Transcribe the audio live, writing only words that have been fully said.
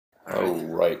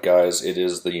Alright, guys, it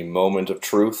is the moment of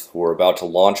truth. We're about to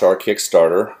launch our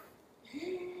Kickstarter.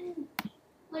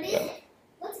 What is it?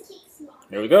 What's a Kickstarter?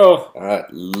 Here we go. Alright,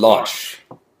 launch.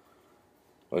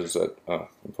 What is that? Oh,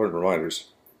 important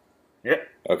reminders. Yep.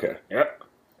 Okay. Yep.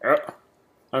 Yep.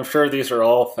 I'm sure these are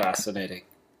all fascinating.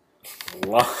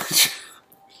 Launch.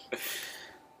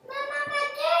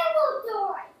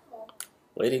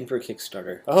 Waiting for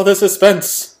Kickstarter. Oh, the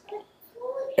suspense.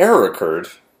 Error occurred.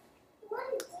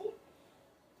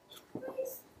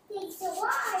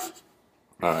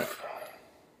 Alright.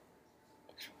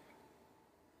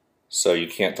 So you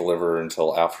can't deliver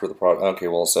until after the product. Okay,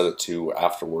 well, I'll set it to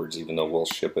afterwards, even though we'll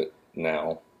ship it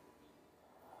now.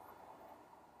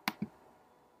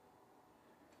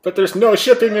 But there's no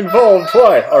shipping involved.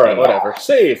 Why? Alright, whatever.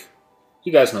 Save.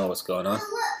 You guys know what's going on.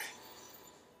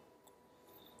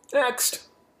 Next.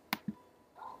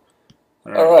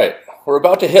 Alright, we're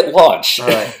about to hit launch.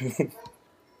 Alright.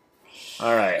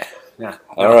 Alright. Yeah.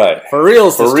 Alright. For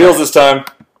reals this For reals this time.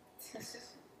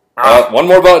 One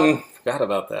more button. Forgot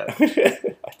about that.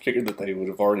 I figured that they would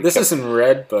have already This is in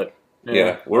red, but...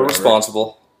 Yeah, we're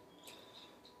responsible.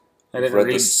 I've read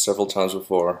this several times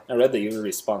before. I read that you were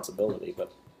responsibility,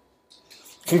 but...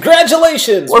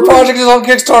 Congratulations! Our project is on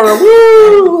Kickstarter!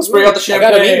 Woo! Let's bring out the champagne.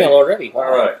 I got an email already.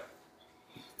 Alright.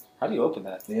 How do you open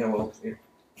that? Yeah, well, here.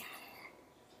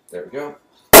 There we go.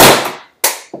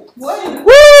 What?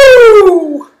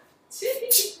 Woo!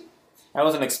 I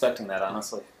wasn't expecting that,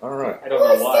 honestly. Alright. I don't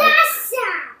know why.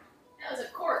 That was a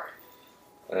cork.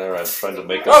 Alright, I'm trying to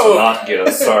make us not get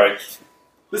us. Sorry.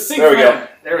 There we go.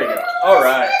 There we go.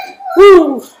 Alright.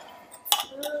 Woo!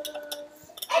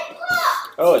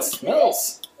 Oh, it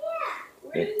smells.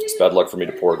 It's bad luck for me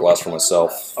to pour a glass for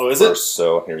myself. Oh, is first,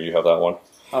 so here, you have that one.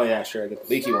 Oh, yeah, sure. I get the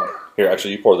leaky one. Here,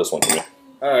 actually, you pour this one for me.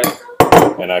 Alright.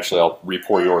 And actually, I'll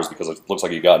re-pour yours because it looks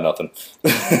like you got nothing.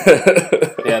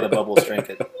 Yeah, the bubbles drink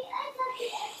it.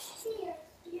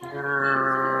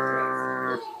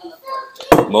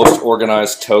 Most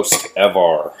organized toast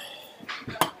ever.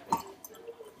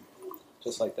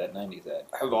 Just like that 90s ad.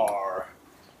 Ever.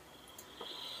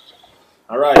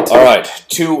 Alright. Alright,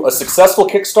 to a successful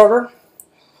Kickstarter,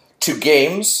 to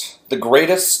games, the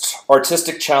greatest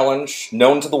artistic challenge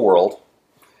known to the world,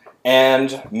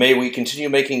 and may we continue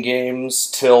making games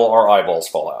till our eyeballs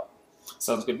fall out.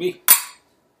 Sounds good to me.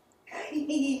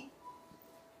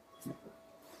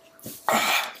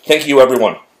 Thank you,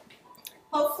 everyone.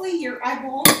 Hopefully your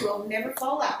eyeballs will never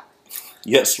fall out.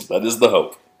 Yes, that is the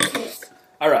hope.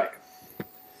 Alright.